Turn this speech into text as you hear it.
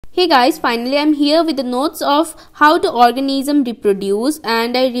Hey guys, finally I'm here with the notes of how the organism reproduce,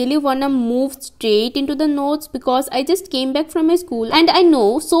 and I really wanna move straight into the notes because I just came back from my school and I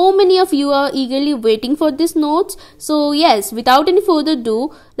know so many of you are eagerly waiting for these notes. So yes, without any further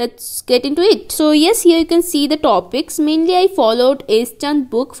ado, let's get into it. So yes, here you can see the topics. Mainly I followed Chand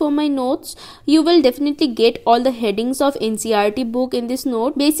book for my notes. You will definitely get all the headings of NCERT book in this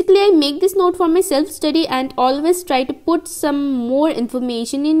note. Basically I make this note for my self-study and always try to put some more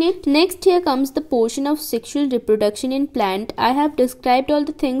information in it. Next, here comes the portion of sexual reproduction in plant. I have described all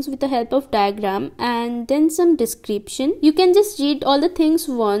the things with the help of diagram and then some description. You can just read all the things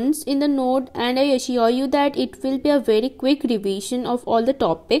once in the note and I assure you that it will be a very quick revision of all the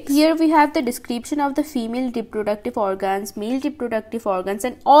topics. Here we have the description of the female reproductive organs, male reproductive organs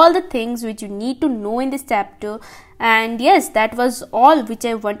and all the things which you need to know in this chapter. And yes, that was all which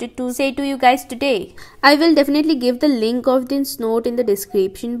I wanted to say to you guys today. I will definitely give the link of this note in the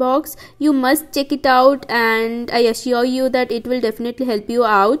description box. You must check it out and I assure you that it will definitely help you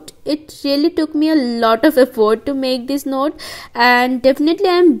out. It really took me a lot of effort to make this note and definitely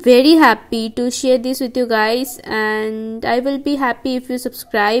I am very happy to share this with you guys, and I will be happy if you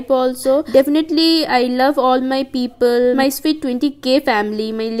subscribe also. Definitely I love all my people, my sweet 20k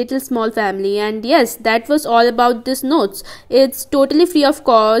family, my little small family. And yes, that was all about this notes. It's totally free of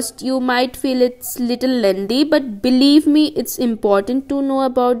cost. You might feel it's little lengthy, but believe me, it's important to know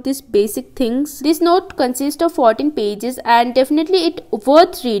about these basic things. This note consists of 14 pages and definitely it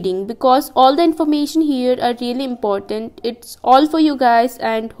worth reading because all the information here are really important. It's all for you guys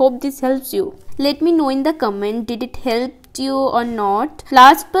and hope this helps you. Let me know in the comment, did it help you or not?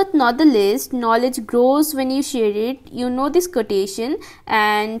 Last but not the least, knowledge grows when you share it. You know this quotation,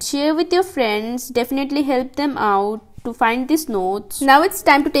 and share with your friends. Definitely help them out to find these notes. Now it's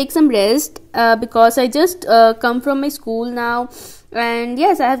time to take some rest because I just come from my school now. And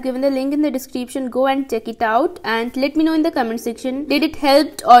yes, I have given the link in the description. Go and check it out and let me know in the comment section, did it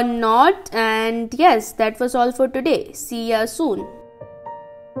help or not? And yes, that was all for today. See ya soon.